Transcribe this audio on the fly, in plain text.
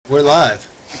We're live.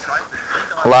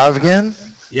 Live again?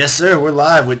 Yes, sir. We're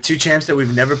live with two champs that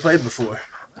we've never played before.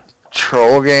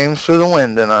 Troll games for the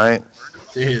win tonight.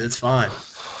 Dude, that's fine.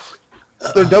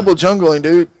 They're double jungling,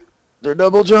 dude. They're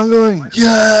double jungling.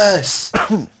 Yes!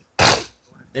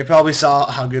 They probably saw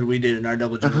how good we did in our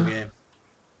double jungle game.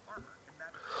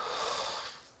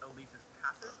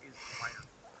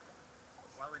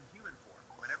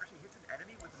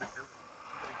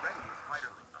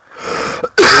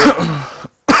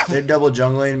 They're double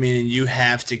jungling, meaning you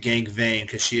have to gank Vayne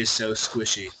because she is so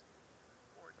squishy.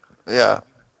 Yeah.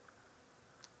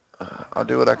 I'll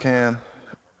do what I can.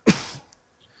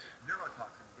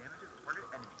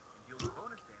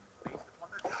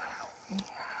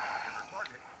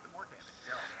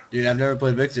 Dude, I've never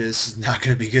played Victor. This is not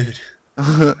going to be good.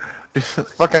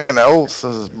 Fucking else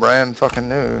is brand fucking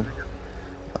new.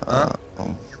 Huh?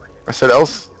 I said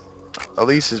else.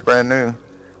 Elise is brand new.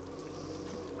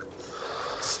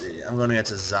 Let's see. I'm going to get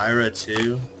to Zyra,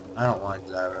 too. I don't like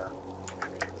Zyra.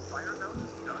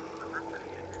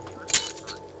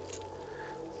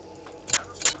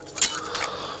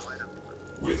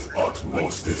 With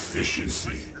utmost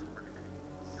efficiency.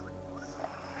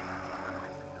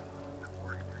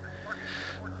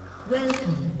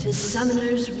 Welcome to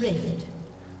Summoner's Rift.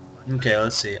 Okay,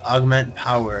 let's see. Augment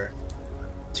power.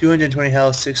 220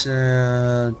 health, 6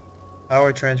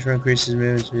 power transfer increases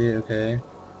movement speed, okay.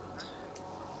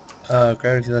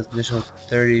 Gravity field additional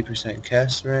 30%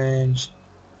 cast range.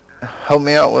 Help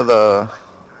me out with a.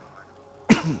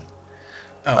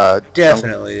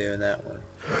 Definitely doing that one.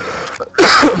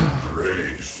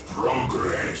 Praise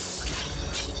progress.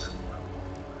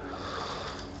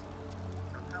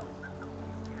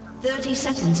 30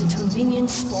 seconds until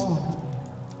minions spawn.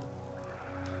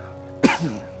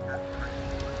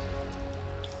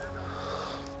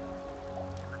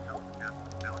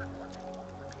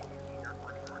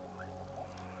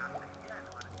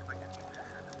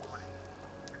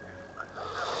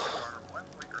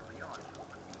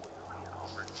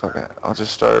 Okay, I'll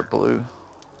just start blue.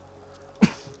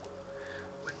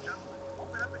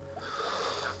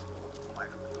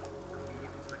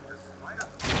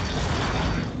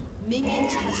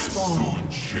 Minions have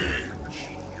spawned.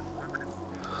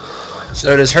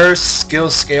 So does her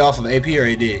skills scale off of AP or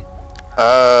AD?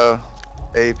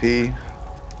 AP.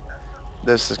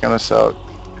 This is gonna suck.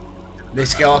 They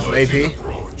scale off of AP?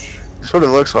 That's what it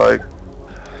looks like.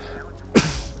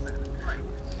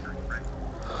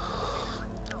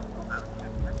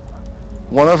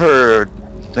 One of her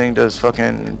thing does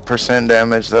fucking percent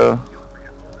damage though.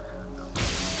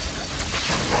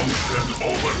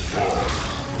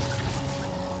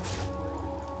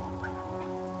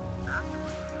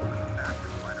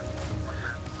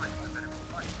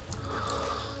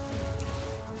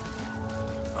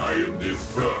 I am the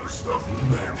first of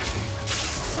men.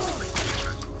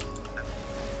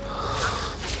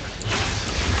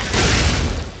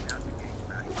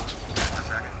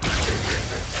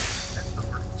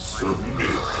 Submit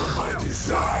to my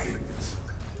designs.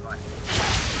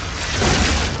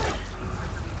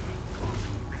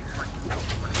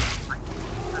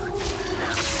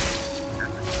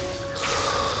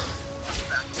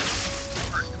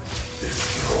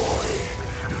 Destroy,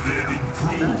 then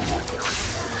improve.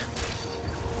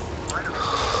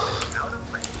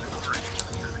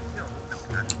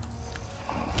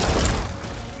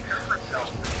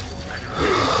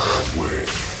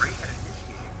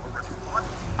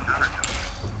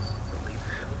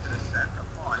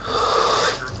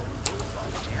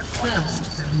 First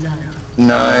blood.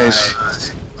 Nice.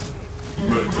 An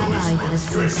ally has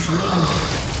been slain.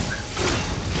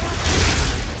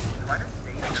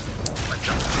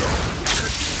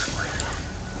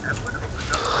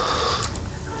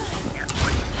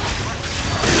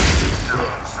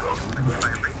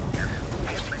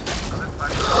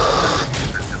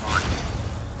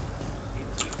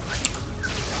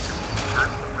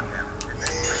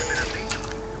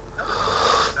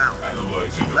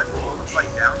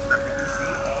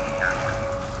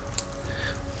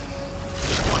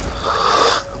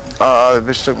 The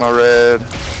bitch took my red.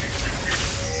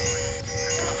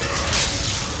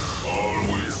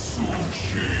 Always soon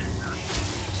change.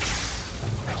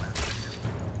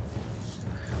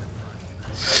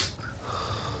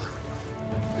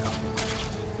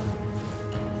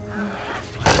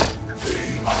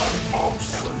 They are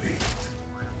obsolete.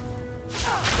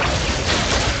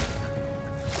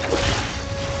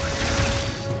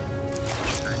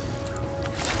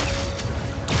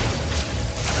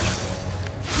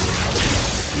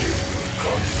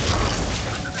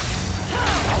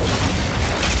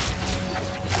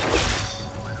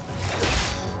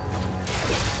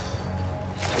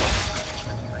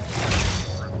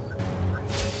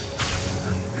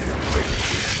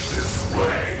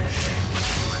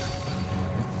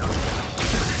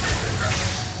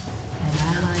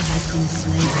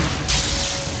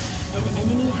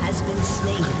 has been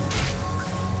slain.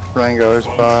 Rango's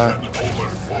by. Function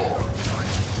overformed.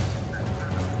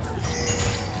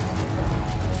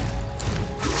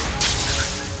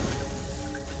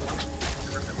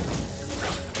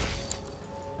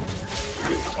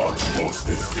 With utmost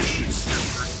efficiency.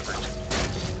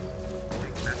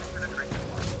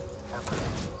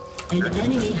 An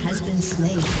enemy has been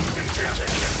slain.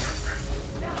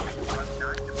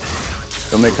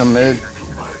 Don't make him mid.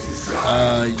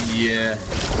 Yeah.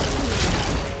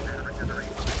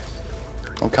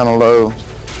 I'm kind of low.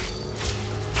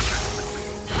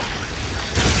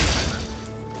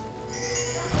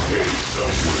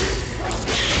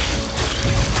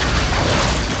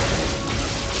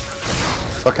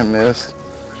 Fucking missed.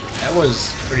 That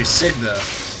was pretty sick though.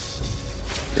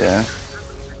 Yeah.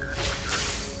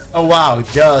 Oh wow,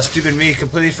 duh, stupid me,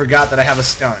 completely forgot that I have a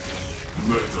stun.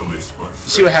 Metal is You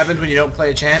see what happens when you don't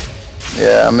play a champ?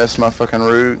 Yeah, I missed my fucking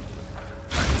route.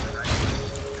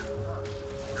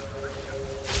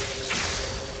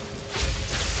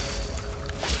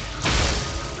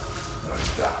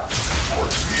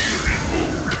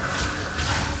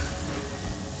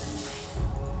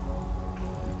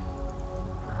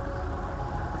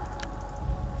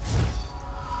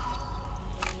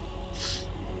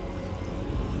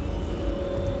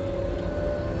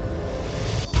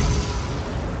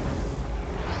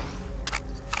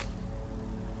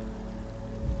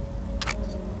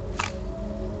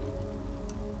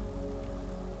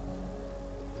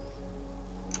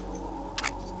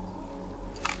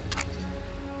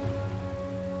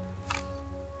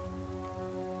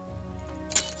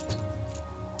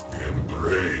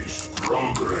 Embrace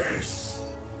progress.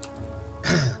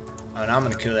 Oh, and I'm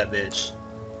gonna kill that bitch.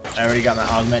 I already got my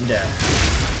augment death.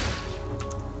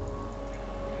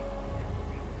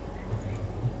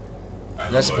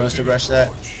 Is that supposed to rush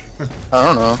that? I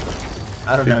don't know.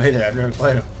 I don't know either, I've never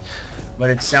played him. But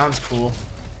it sounds cool.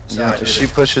 So Yeah, if she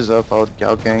pushes up, I'll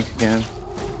gank again.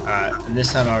 Alright, and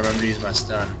this time I'll remember to use my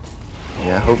stun.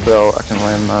 Yeah, hopefully I can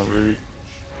land my route.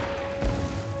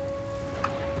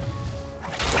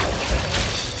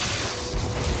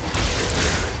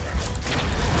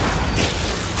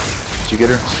 Did you get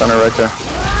her? Stun her right there.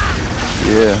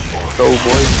 Yeah. Go,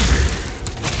 boy.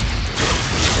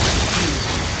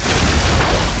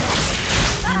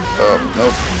 Oh,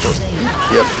 nope.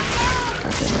 Yep.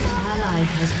 An ally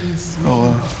has been slain. Oh,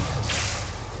 well.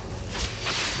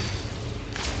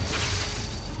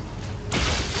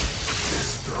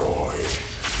 Destroy.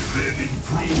 Then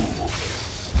improve.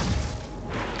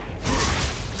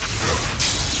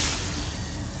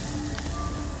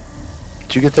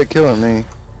 Did you get that kill on me?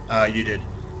 You did.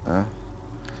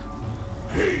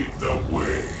 Pave the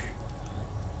way.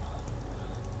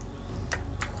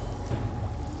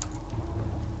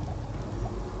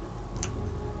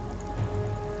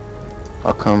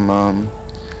 I'll come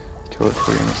kill it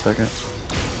for you in a second.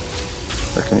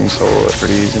 Or can you solo it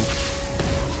pretty easy?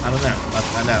 I don't know. Let's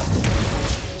find out.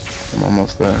 I'm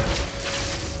almost there.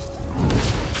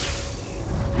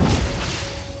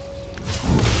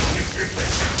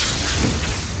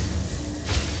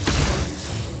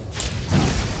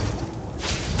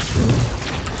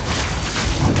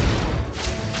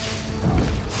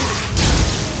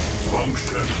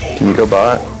 Function Can you go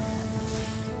by it?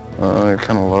 You're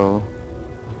kind of low.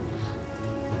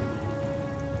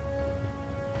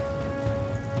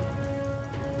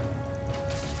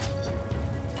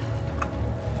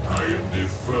 I am the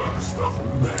first of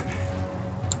many.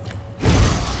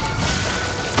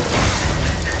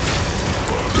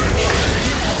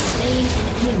 Slain an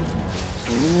enemy.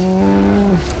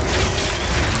 Ooh.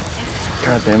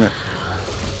 God damn it.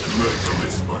 Metal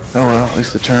is my Oh well, at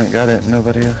least the turret got it.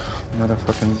 Nobody, not a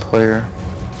fucking player.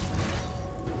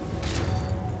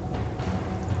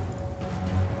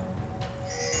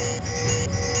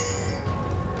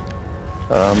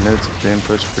 Mid's being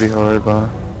pushed pretty hard by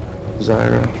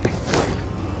Zyra.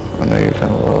 I know you're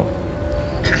kind of low.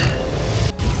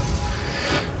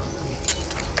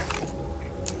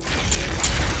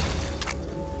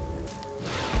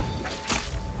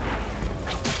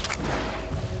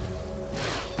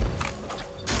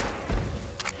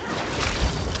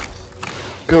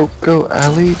 Go, go,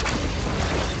 Ali.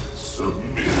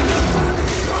 submit.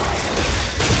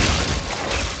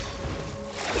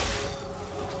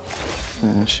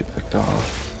 She picked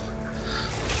off.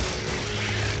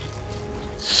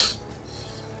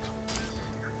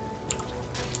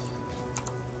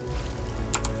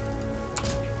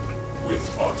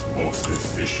 With utmost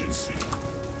efficiency.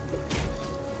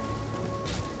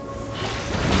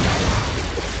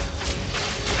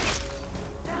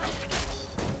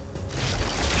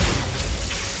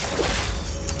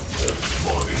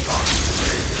 Body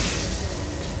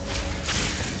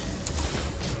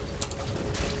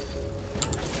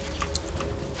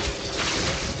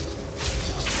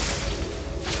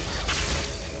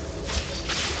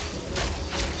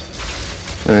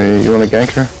Hey, you wanna gank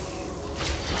her?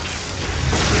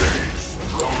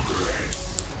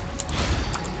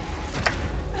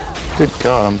 Good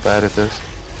God, I'm bad at this.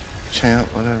 Champ,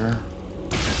 whatever.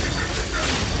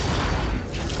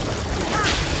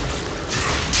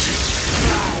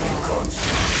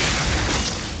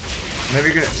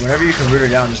 Whenever you can root her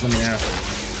down, just let me know.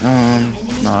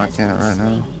 No, I can't right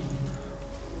now.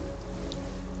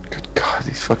 Good God,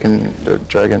 these fucking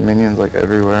dragon minions like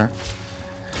everywhere.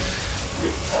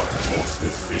 With utmost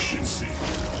efficiency.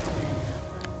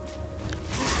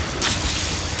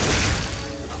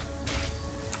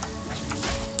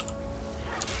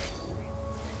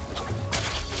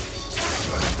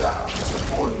 Attack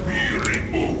will be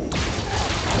removed.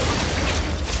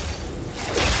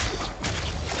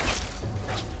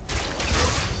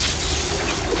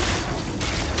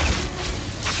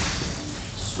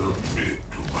 Submit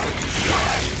to my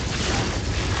design.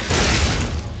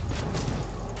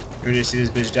 You ready to see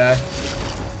this bitch die?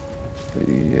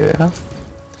 Yeah.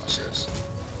 Watch this.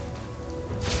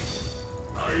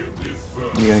 I am the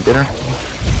first. You gonna get her?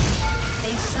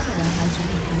 A summoner has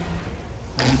reconnected.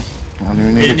 I don't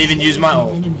even They need didn't it. even use my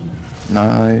ult. Enemy.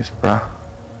 Nice, bro.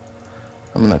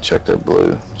 I'm gonna check their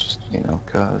blue. Just, you know,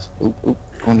 cuz. Oop, oop.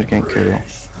 Going to gank kill.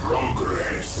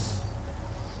 Progress.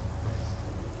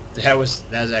 That was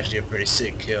actually a pretty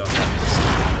sick kill.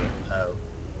 Oh.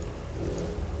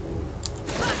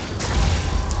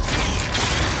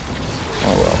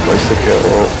 Oh well, place the kill.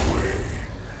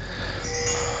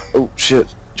 Oh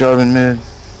shit. Jarvan mid.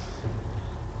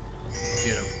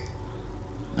 Get him.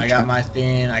 I got my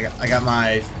thing. I got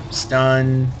my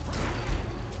stun.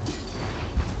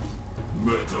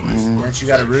 Don't you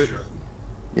got a root?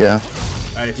 Yeah.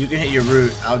 Alright, if you can hit your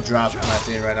root, I'll drop my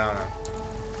thing right on her.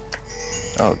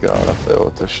 Oh god, I failed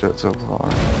with this shit so far.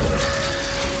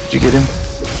 Did you get him?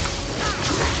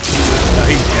 No,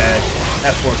 he's dead.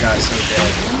 That poor guy's so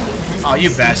dead. Oh, you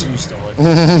bastard, you stole it.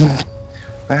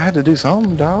 I had to do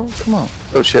something, dog. Come on.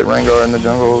 Oh shit, Rengar in the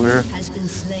jungle over here. Has been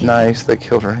slain. Nice, they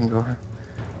killed Rengar.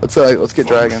 Let's get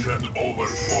Dragon. Function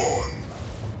overborn.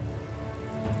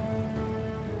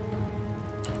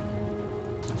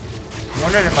 I'm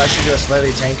wondering if I should go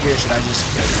slightly tankier or should I just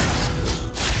kill him?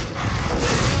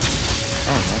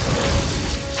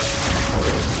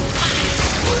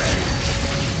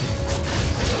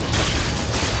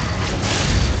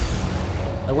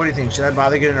 Like, what do you think? Should I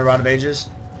bother getting a Rod of Ages?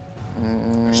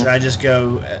 Or should I just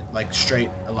go like straight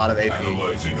a lot of AP?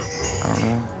 Analyzing approach. I don't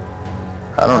know.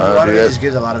 I don't A know, lot of dude. Ages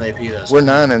gives a lot of AP though. We're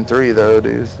 9-3 though,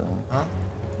 dude. So. Huh?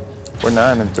 We're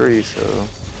 9-3, so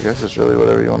I guess it's really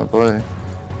whatever you want to play.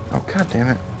 Oh god damn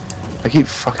it! I keep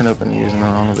fucking up and using the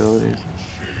wrong abilities.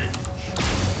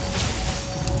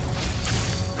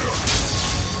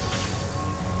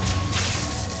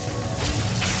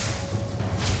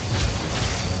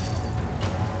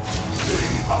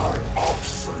 They are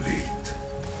obsolete.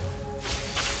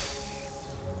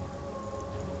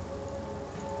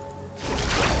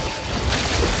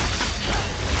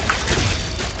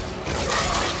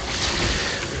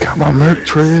 Got my merc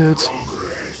treads.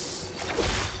 Progress.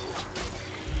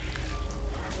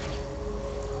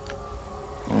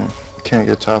 Can't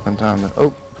get top in time.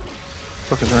 Oh,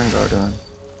 fuck is Rengar doing?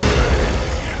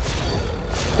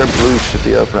 Their blue should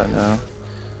be up right now.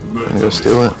 I'm gonna go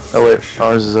steal it. Oh wait,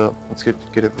 ours is up. Let's get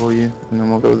it for you, and then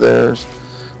we'll go theirs.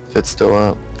 If it's still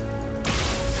up.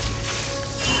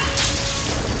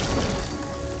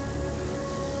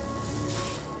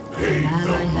 An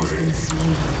ally has been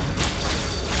slain.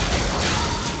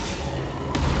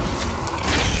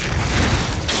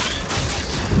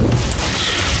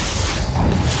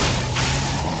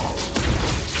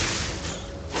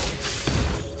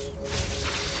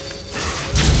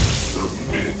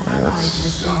 Ally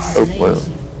has been Oh slain. well.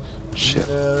 Shit.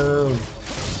 No.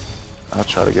 I'll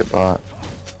try to get bot.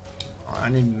 I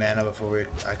need mana before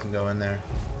I can go in there.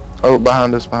 Oh,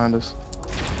 behind us, behind us.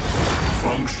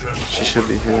 Function She should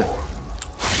be here.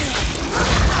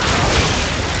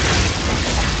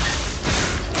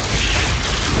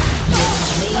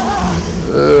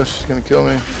 She's gonna kill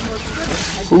me.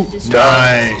 Oop,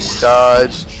 Nice.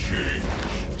 dodge.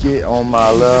 Get on my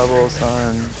level,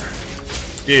 son.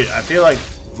 Dude, I feel like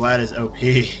Vlad is OP.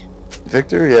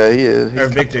 Victor? Yeah, he is. Or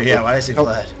Victor, yeah, why did I say Oh,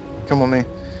 Vlad? come on me.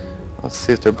 Let's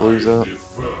see if their I blue's am up. the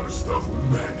first of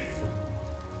many.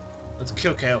 Let's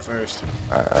kill Kale first.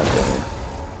 Alright.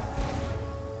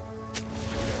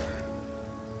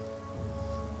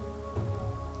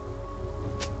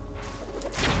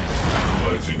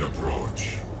 Analyzing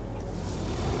approach.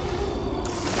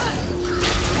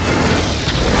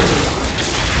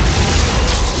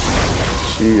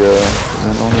 She, is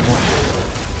that the only one?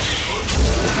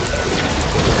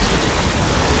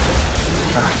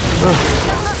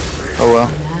 Oh well.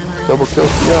 Double kill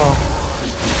for y'all.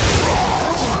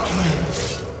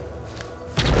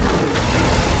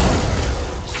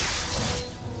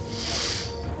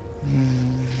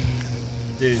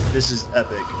 Dude, this is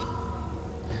epic.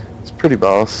 It's pretty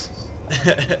boss.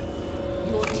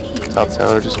 Your team Top has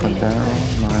tower just went destroyed a down.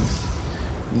 turret. Nice.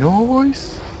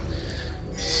 Nice.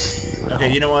 Okay,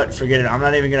 you know what? Forget it. I'm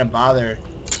not even gonna bother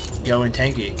going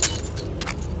tanky.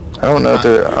 I don't know if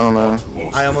they're. I don't know.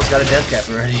 I almost got a death cap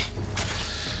already.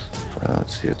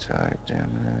 Let's see attack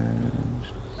damage.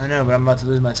 I know, but I'm about to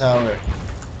lose my tower.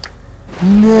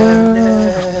 No. Your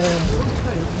turret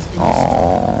has been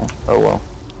Oh. Oh well.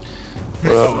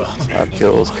 What Oh up? well. 5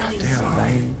 kills. God damn,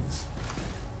 man.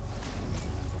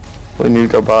 We need to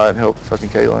go by and help fucking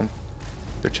Caitlyn.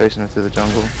 They're chasing her through the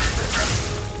jungle.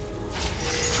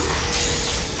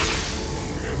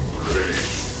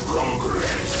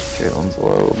 Caitlin's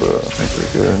low, but I think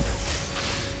we're good.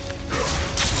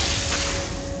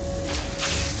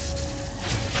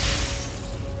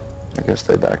 I guess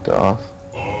they backed off.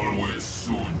 All will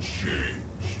soon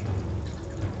change.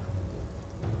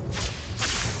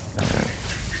 Alright.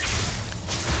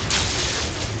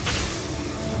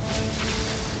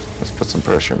 Let's put some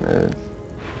pressure mid.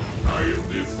 I am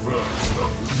the first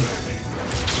of many.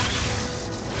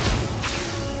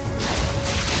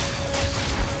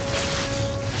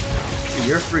 Dude,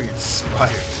 you're freaking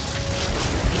spider.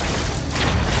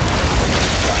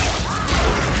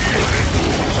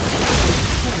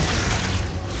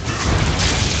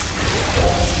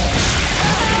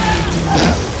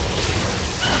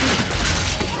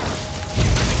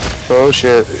 Oh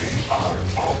shit.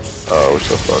 Oh, we're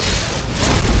so fucked.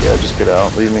 Yeah, just get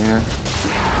out. Leave me here.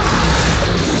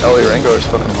 Oh, wait, Rengar's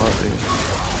fucking him up, dude.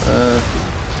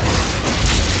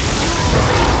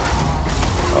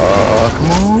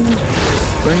 Come on.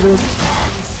 Rengar.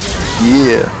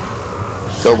 Yeah.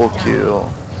 Double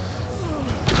kill.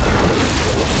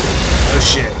 Oh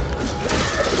shit.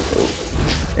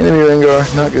 Enemy Rengar,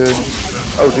 not good.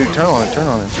 Oh, dude, turn on him, turn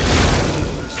on him.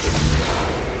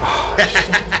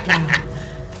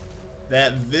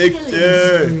 That killing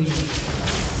Victor. spree.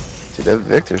 Dude, that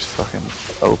Victor's fucking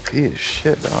OP as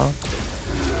shit, dog.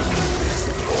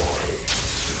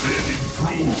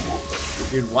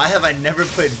 Dude, why have I never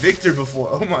played Victor before?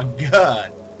 Oh my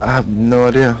god. I have no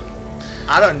idea.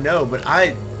 I don't know, but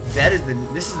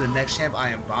this is the next champ I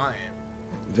am buying.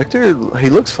 Victor, he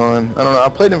looks fun. I don't know, I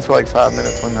played him for like 5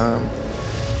 minutes one time.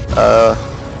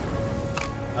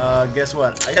 Guess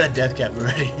what? I got a death cap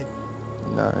already.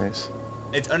 Nice.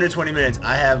 It's under 20 minutes.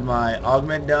 I have my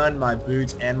augment done, my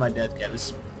boots, and my death cap. This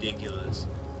is ridiculous.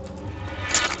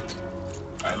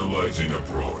 Analyzing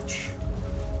approach.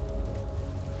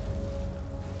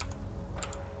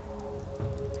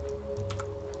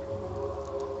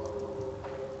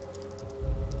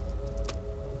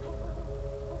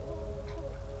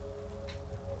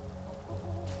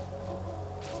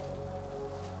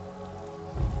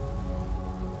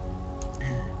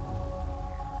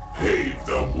 Pave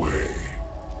the way.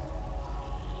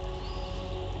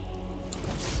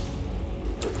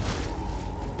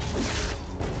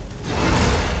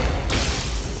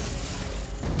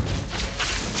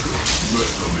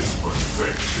 Metal is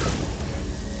perfection.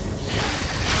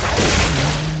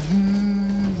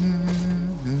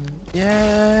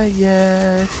 Yeah,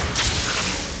 yeah.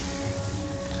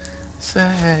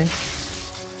 Say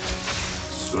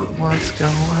what's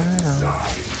going on.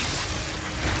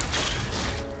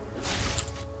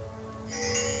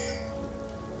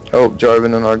 Oh,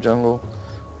 Jarvan in our jungle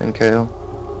and Kale.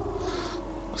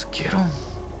 Let's get him.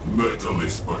 Metal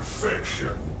is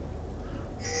perfection.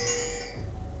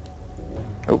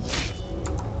 Oh.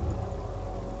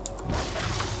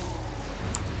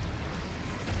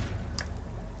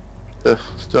 Ugh,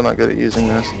 still not good at using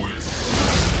this. An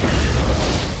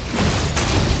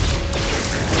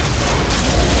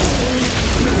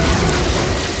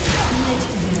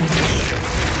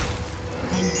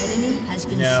enemy has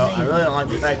been No, I slain. really don't like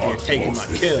the fact that you're taking my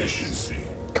kills. Efficiency.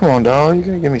 Come on, dog. You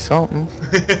gotta give me something.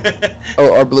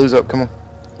 Oh, our blue's up. Come on.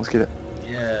 Let's get it.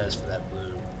 Yes, for that blue.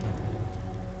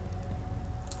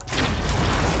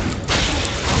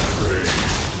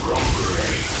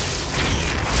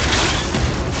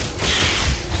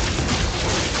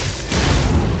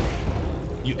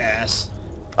 You ass.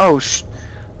 Oh,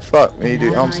 fuck me,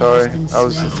 dude. I'm sorry. I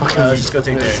was fucking Just go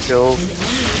take damage. killed. An enemy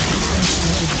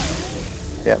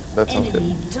has Yeah, that's been not slain. good.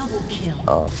 Enemy double kill.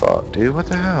 Oh, fuck, dude. What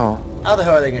the hell? How the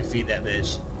hell are they gonna feed that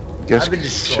bitch? Guess I've been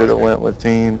destroyed, should have man. went with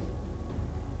team.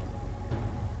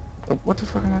 Oh, what the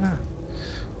fuck am I doing?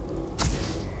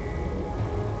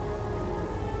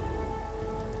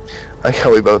 I like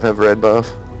how we both have red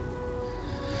buff.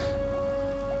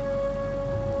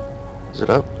 Is it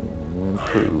up?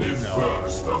 Improve. The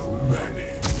first of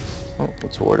many. Oh,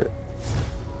 let's ward it.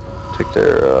 Take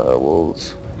their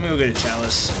wolves. Let me go get a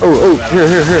chalice. Oh,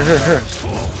 here.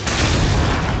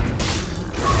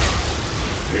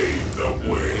 Pave the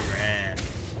way. Man.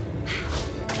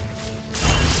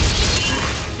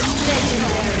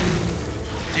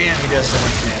 Damn, he does so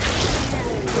much damage.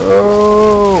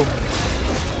 Oh!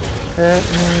 Hit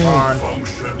Come me. on.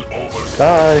 Function over.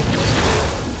 Die.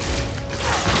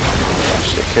 Oh,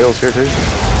 shit, Kale's here too.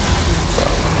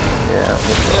 Yeah,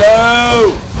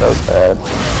 No! that was bad.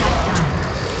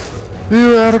 We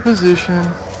were out of position.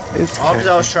 It's All because I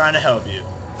okay. was trying to help you.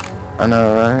 I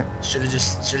know, right? Should have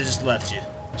just left you.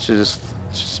 Should've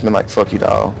just been like, fuck you,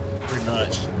 dog. Pretty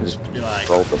much. Just Be like,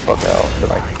 rolled the fuck out. Be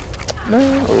like, no,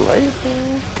 later.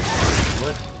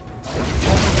 what?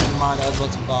 Never mind, I was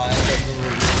about to buy it.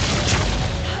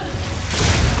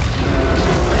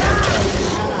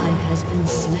 Ally has been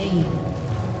slain.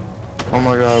 Oh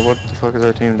my god, what the fuck is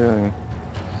our team doing?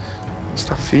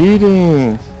 Stop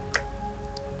feeding!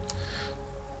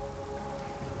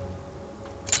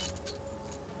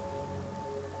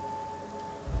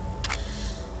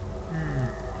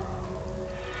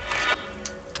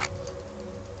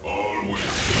 Always.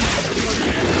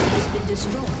 Has been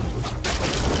destroyed.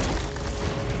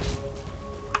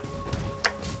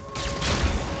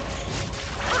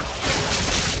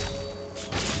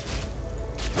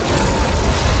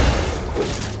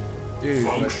 Dude,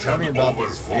 but tell me about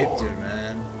this Victor,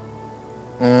 man.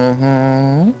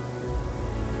 Mm-hmm.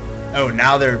 Oh,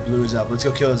 now their blue's up. Let's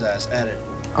go kill his ass. At it.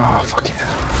 Oh, fuck yeah.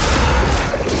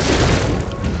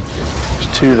 There's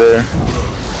two there.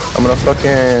 I'm gonna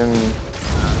fucking...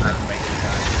 I can make it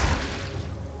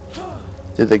time.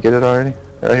 Did they get it already?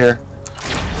 Right here.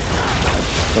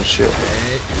 Oh shit.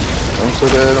 Okay. I'm so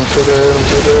dead, I'm so dead, I'm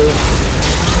so dead.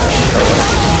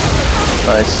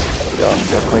 Nice.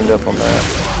 Got cleaned up on that.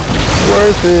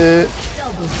 Worth it.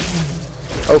 Double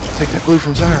kill. Oh, take that blue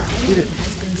from Zara. Get it.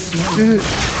 Has been slain. Get it.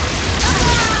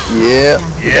 Yeah.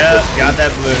 Yeah, got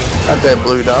that blue. Got that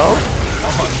blue dog.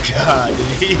 Oh my god,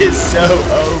 dude, he is so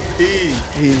OP.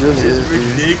 He really It's is, dude.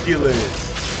 ridiculous.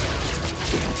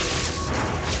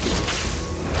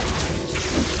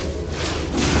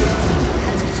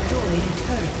 Has destroyed a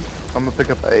turret. I'm gonna pick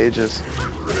up Aegis.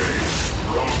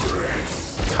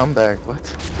 Come back, what?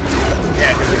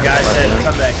 Yeah, because the guy said,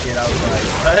 come back, kid. I was like,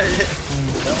 what?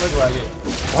 Don't look like it.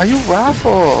 Why you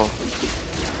raffle?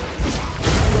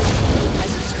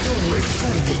 Has destroyed a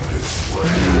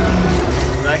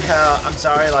turret. Like how, I'm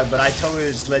sorry, like, but I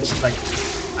totally just let you, like,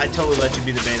 I totally let you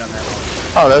be the bait on that one.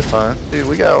 Oh, that's fine. Dude,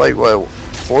 we got like, what,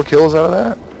 4 kills out of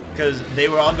that? Because they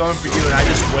were all going for you, and I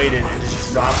just waited and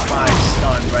just dropped my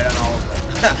stun right on all of them.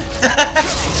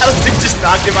 I was just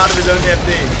knocked him out of his own damn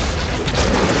thing.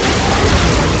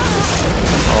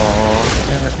 Oh,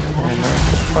 damn it.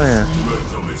 Playing.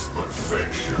 Mentalist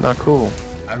perfection. Not cool.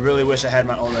 I really wish I had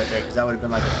my ult right there, because that would have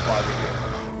been like a quadra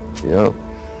kill. Yep.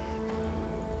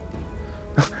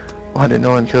 Why didn't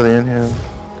no one kill the in-hand?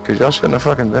 Because y'all shouldn't have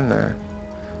fucking been there.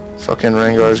 Fucking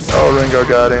Rengar's. Oh, Rengar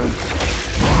got him.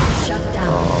 Shut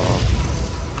down. Oh.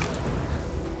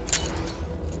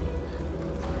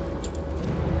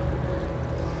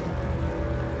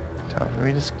 Time for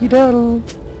me to skedaddle.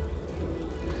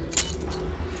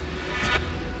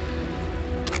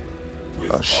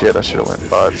 Oh shit, I should have went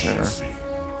 5 sooner.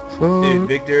 Dude,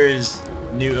 Victor is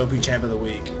new OP champ of the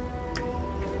week.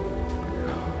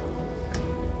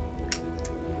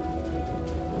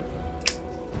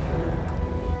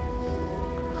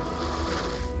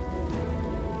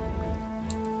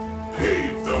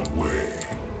 Pave the way.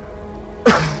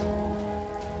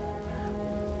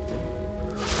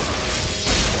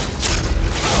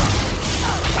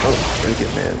 Oh, gotta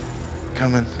get mad.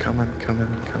 Coming.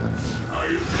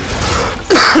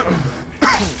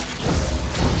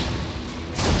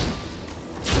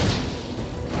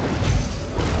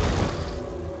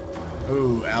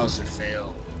 Ooh, Alistair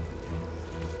failed.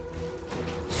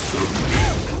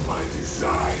 Submit my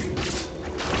design.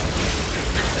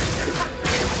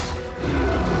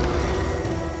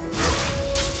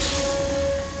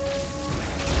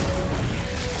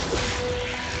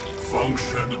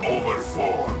 Function over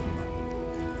form.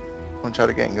 Wanna try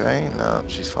to gangrene? No,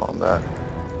 she's falling back.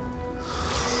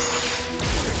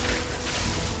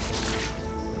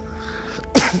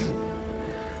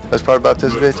 Best part about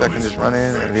this bitch, I can just run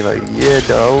in and be like, yeah,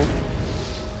 dog.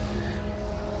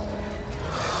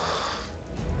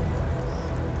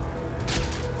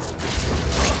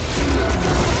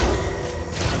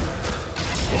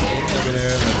 Over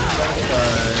there,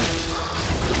 25.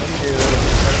 What do you do?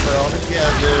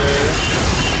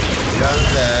 out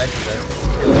of that, 'cause that's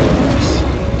kills.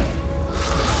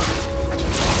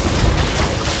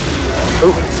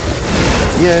 Oh!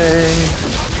 Yay!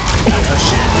 Oh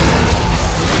shit.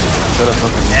 Shut up,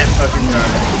 fucking. And fucking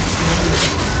Jarvan.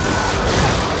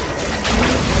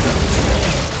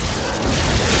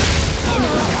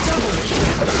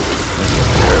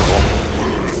 Terrible.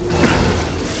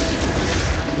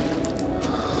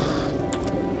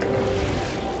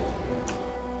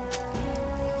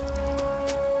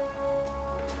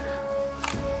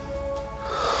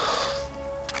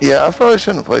 Yeah, I probably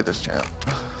shouldn't have played this champ.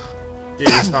 Dude,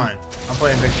 it's fine. I'm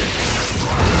playing Victor.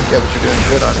 Yeah, but you're doing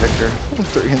good on Victor.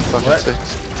 3 and fucking What?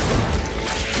 6.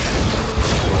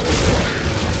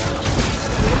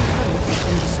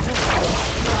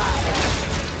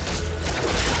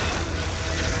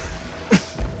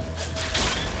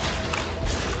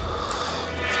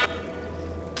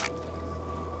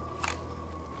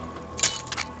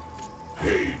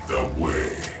 Pave the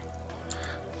way.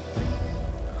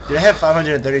 Dude, I have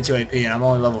 532 AP and I'm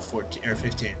only level 14 or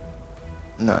 15.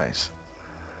 Nice.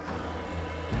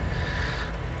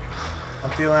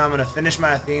 I'm feeling I'm gonna finish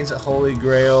my Athene's Holy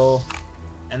Grail,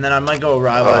 and then I might go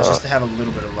Rivals just to have a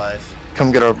little bit of life.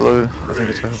 Come get our blue. I think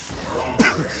it's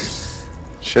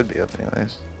up. Should be up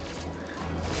anyways.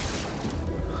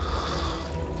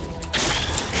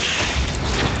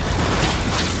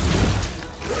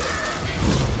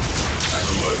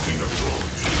 Analyzing approach.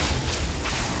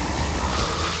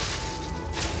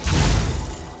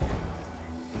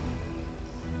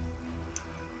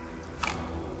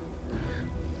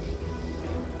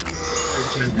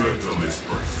 Metal is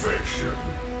perfection.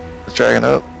 Let's dragon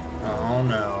up. Oh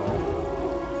no.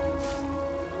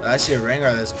 I see a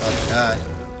Rengar that's about to die.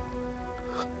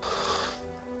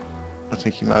 I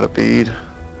think he might have bead.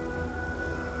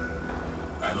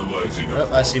 Analyzing Oh,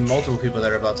 I see multiple people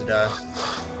that are about to die.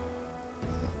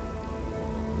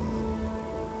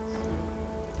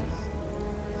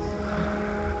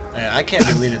 Man, I can't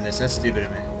be leading this. That's stupid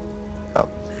of me.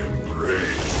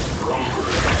 embrace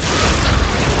progress.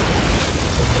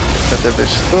 Got that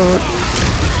bitch stuck.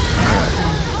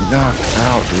 Knocked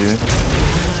out, dude.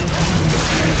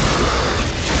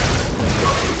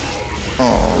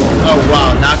 Oh, Oh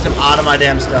wow, knocked him out of my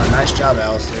damn stun. Nice job,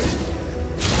 Alistair.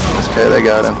 okay, they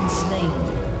got him. Slain.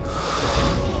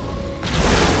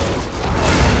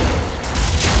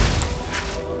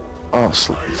 Oh,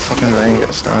 fucking Rain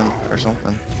got stunned or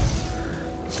something.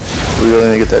 We really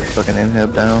need to get that fucking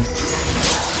inhib down.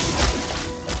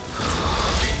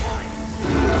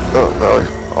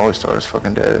 Oh, always star's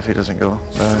fucking dead if he doesn't go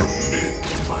back.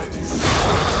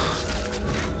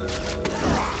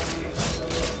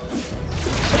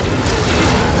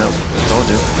 Nope, told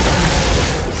you.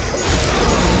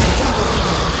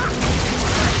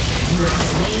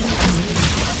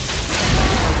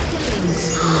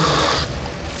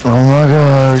 Oh my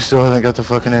god, we still haven't got the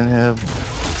fucking inhib.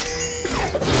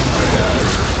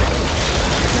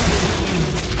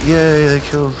 Yay, they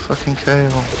killed fucking Kale.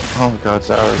 Oh my god,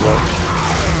 Zyra's left.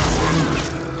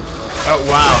 Oh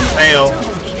wow, fail.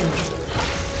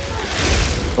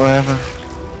 What happened?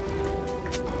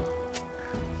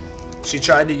 She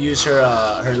tried to use her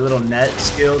her little net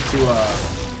skill to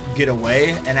get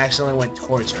away and accidentally went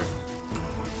towards her.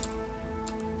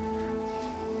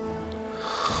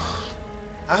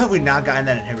 How have we not gotten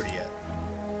that inhibitor yet?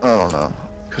 I don't know.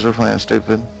 Because we're playing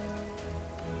stupid.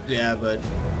 Yeah, but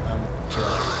I'm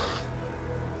killing her.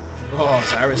 Oh,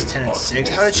 Zyra's 10 and 6.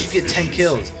 How did she get 10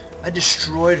 kills? I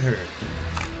destroyed her.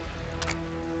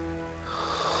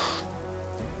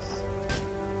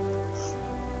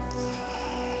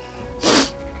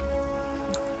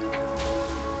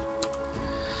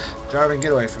 Jarvan,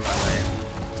 get away from my lane.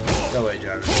 Go away,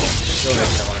 Jarvan. Go away,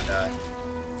 'cause I want to die.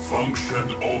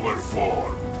 Function over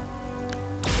form.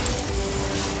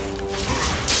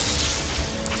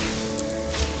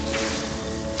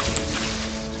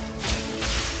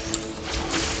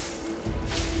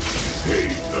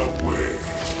 Pave the way.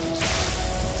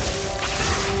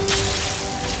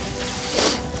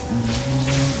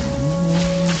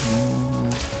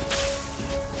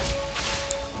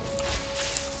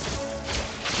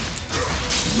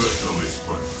 Metal is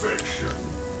perfection.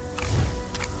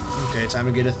 Okay, time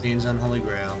to get Athene's Unholy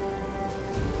Grail.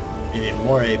 You need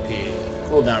more AP.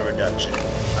 Cooldown reduction.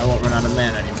 I won't run out of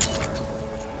mana anymore.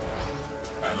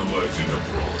 Analyzing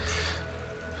approach.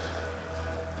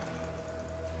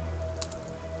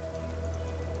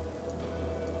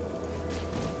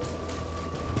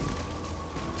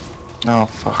 Oh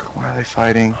fuck, why are they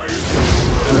fighting? I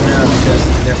don't know,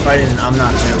 because they're fighting and I'm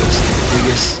not jealous. The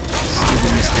biggest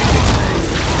stupid mistake they can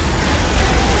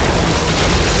make.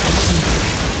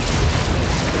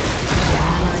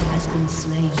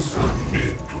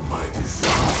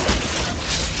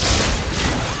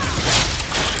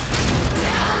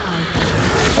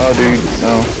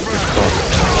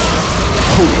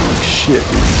 shit.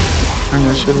 Turn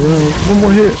that shit around. One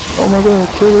more hit. Oh my god,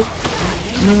 kill it.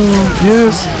 No,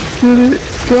 yes, get it.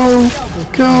 Go,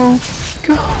 go,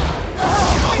 go.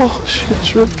 Oh shit,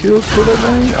 trip kill, kill that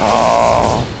thing.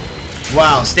 Oh.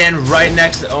 Wow, stand right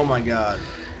next to. Oh my god.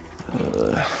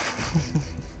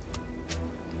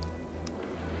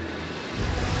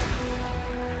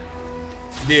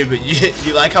 Dude, but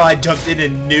you like how I jumped in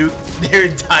and nuked their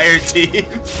entire team?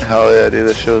 Hell yeah, dude,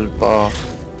 that show's ball.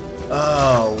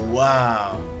 Oh,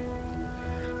 wow.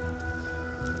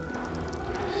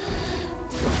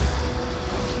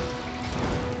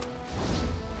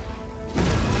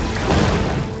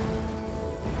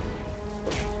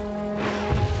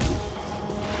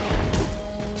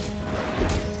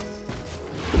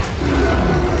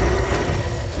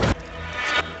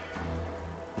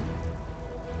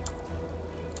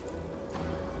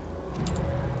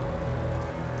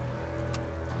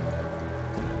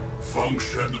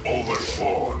 Function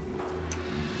overspawn.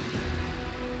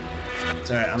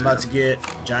 It's alright, I'm about to get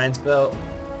Giant's Belt.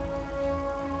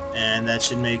 And that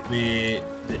should make me a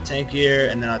bit tankier,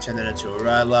 and then I'll turn that into a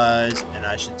Ride-Lize, and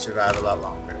I should survive a lot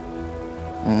longer.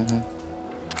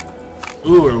 Mm-hmm.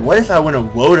 Ooh, or what if I went a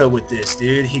Woda with this,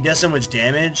 dude? He does so much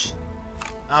damage.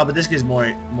 Oh, but this gives more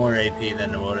AP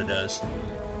than the Woda does.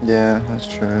 Yeah, that's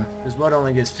true. Because Woda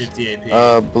only gives 50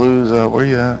 AP. Blue's, where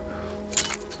you at?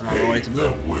 I'm on my way to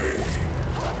blue.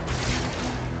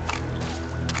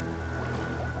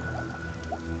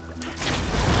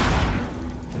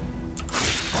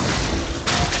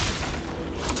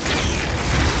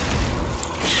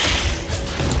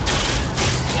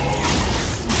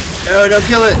 No, don't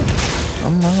kill it!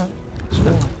 I'm not.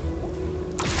 Chill.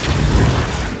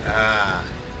 Ah.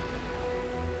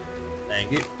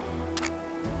 Thank you.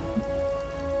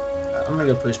 I'm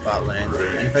gonna go push bot lane.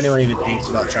 And if anyone even thinks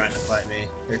about trying to fight me,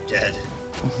 they're dead.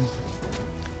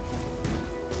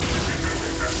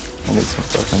 I need some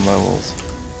fucking levels.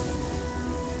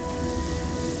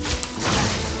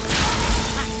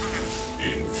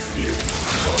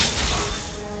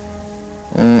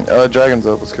 Dragon's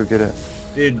up, let's go get it.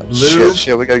 Dude, blue.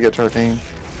 Shit, we gotta get to our team.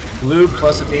 Blue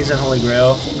plus the things on Holy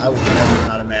Grail, I will never run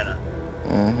out of mana.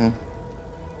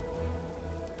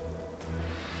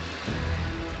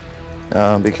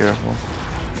 Be careful.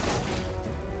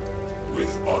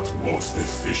 With utmost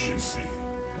efficiency.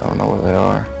 I don't know where they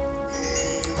are.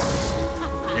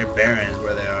 They're Barons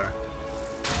where they are.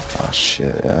 Oh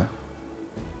shit, yeah.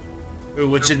 Ooh,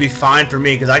 which should be fine for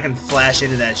me, because I can flash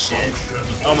into that shit.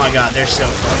 Oh my god, they're so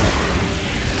fucking...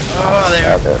 Oh,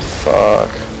 they're... God,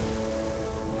 fuck.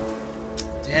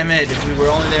 Damn it, if we were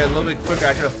only there a little bit quicker,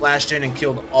 I could have flashed in and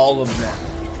killed all of them.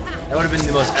 That would have been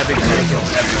the most epic 10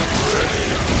 kills ever.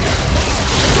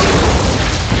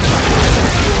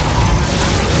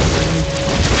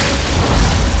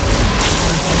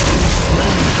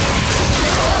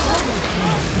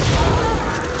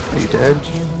 Are you dead?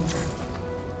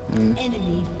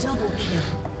 Enemy double kill.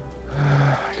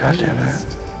 God damn it.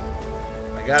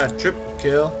 I got a triple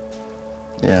kill.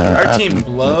 Yeah. Our team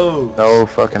blows. No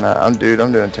fucking. I'm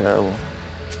doing terrible.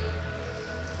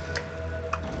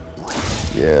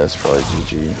 Yeah, it's probably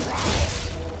GG.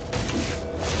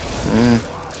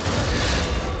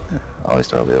 I always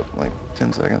thought I'd be up in like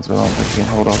 10 seconds, but I don't think you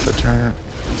can hold off the turn.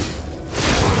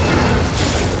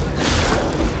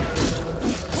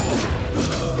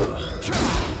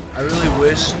 I really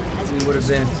wish we would have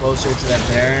been closer to that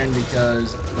Baron,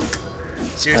 because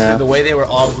seriously, the way they were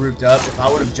all grouped up, if I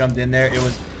would have jumped in there, it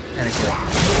was kind of kill.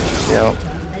 Yep.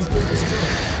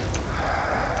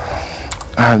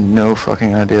 I have no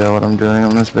fucking idea what I'm doing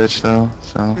on this bitch though,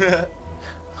 so.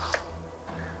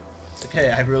 It's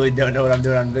okay, I really don't know what I'm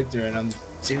doing on Victor, and I'm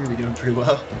seem to be doing pretty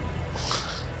well.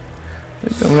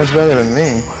 You're doing much better than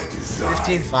me.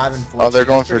 15, 5, and 4. Oh, they're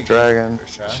going for Dragon.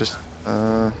 First try. It's just,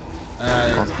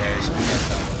 That's okay, so we can't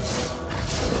tell.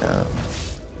 yeah.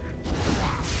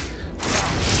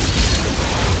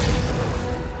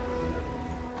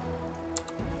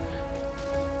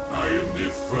 I am the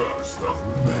first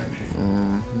of many.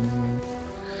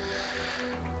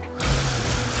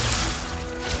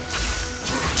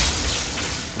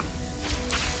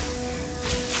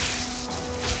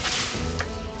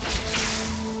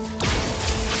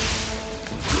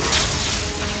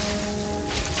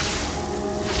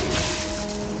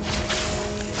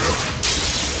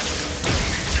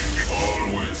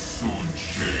 Always soon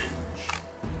change.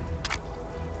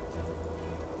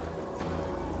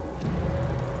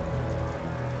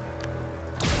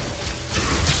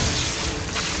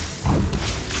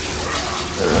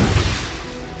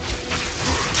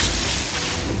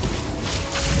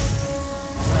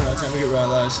 Alright, time to get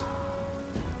Ride-Lize.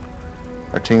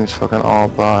 Our team's fucking all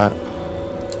bot.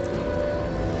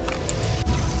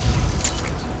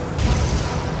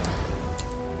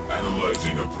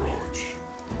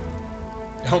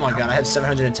 Oh my god, I have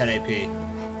 710 AP.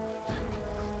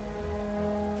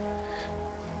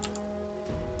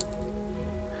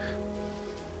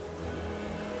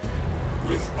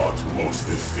 With utmost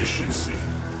efficiency.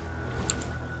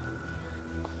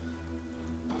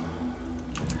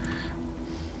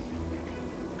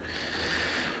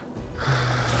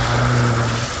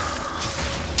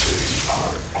 They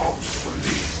are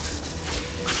obsolete.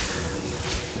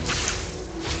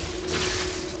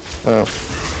 Oh,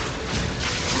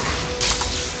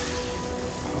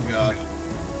 Oh god.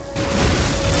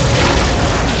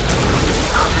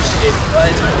 Why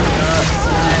is my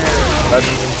not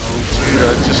dude,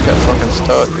 I just got fucking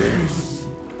stuck, dude.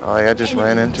 Oh, yeah, I just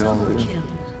ran into them, Double dude. kill.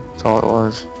 That's all it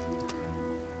was.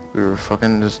 We were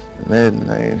fucking just mid and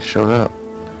they showed up.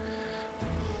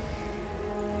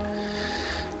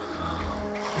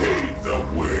 Pave the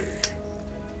way.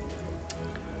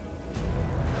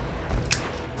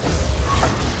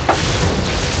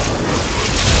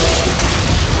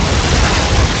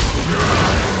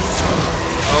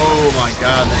 Oh my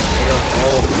god, that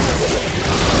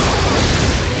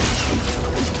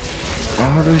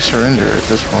Why would we surrender at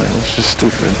this point? It's just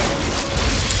stupid.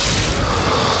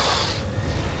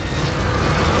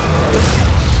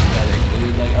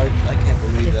 dude, like, I can't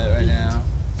believe that right now.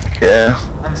 Yeah.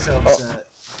 I'm so Oh, upset.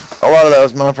 a lot of that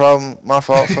was my problem, my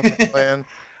fault, fucking plan.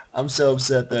 I'm so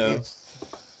upset though.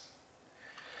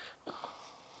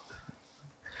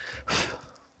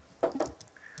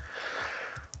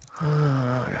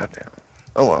 Goddamn.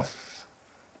 Oh well.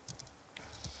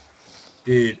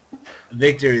 Dude,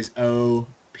 Victor is OP.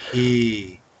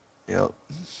 Yep.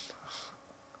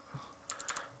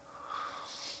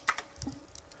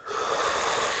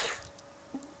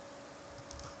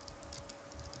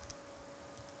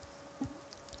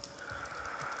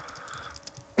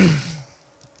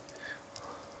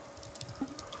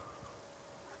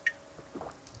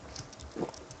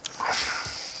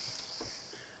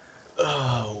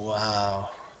 Oh wow.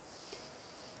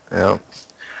 Yep.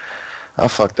 I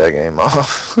fucked that game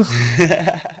off.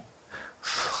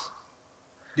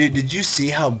 Dude, did you see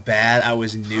how bad I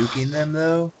was nuking them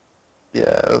though?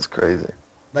 Yeah, it was crazy.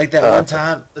 Like that one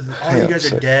time, all you Yeah, guys are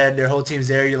sick. dead. Their whole team's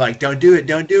there. You're like, don't do it,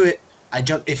 don't do it. I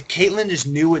jumped. If Caitlyn just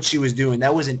knew what she was doing,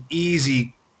 that was an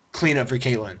easy cleanup for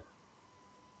Caitlyn.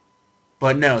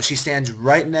 But no, she stands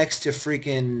right next to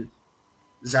freaking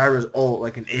Zyra's ult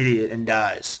like an idiot and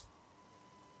dies.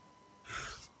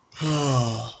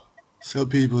 Some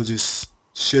people just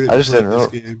shouldn't I be just playing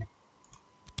didn't this know. game.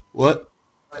 What?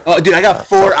 Oh, dude, I got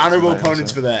 4 honorable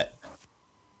opponents for that.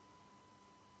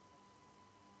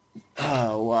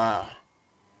 Oh, wow.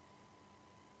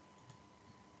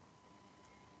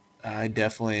 I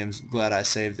definitely am glad I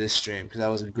saved this stream because that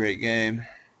was a great game.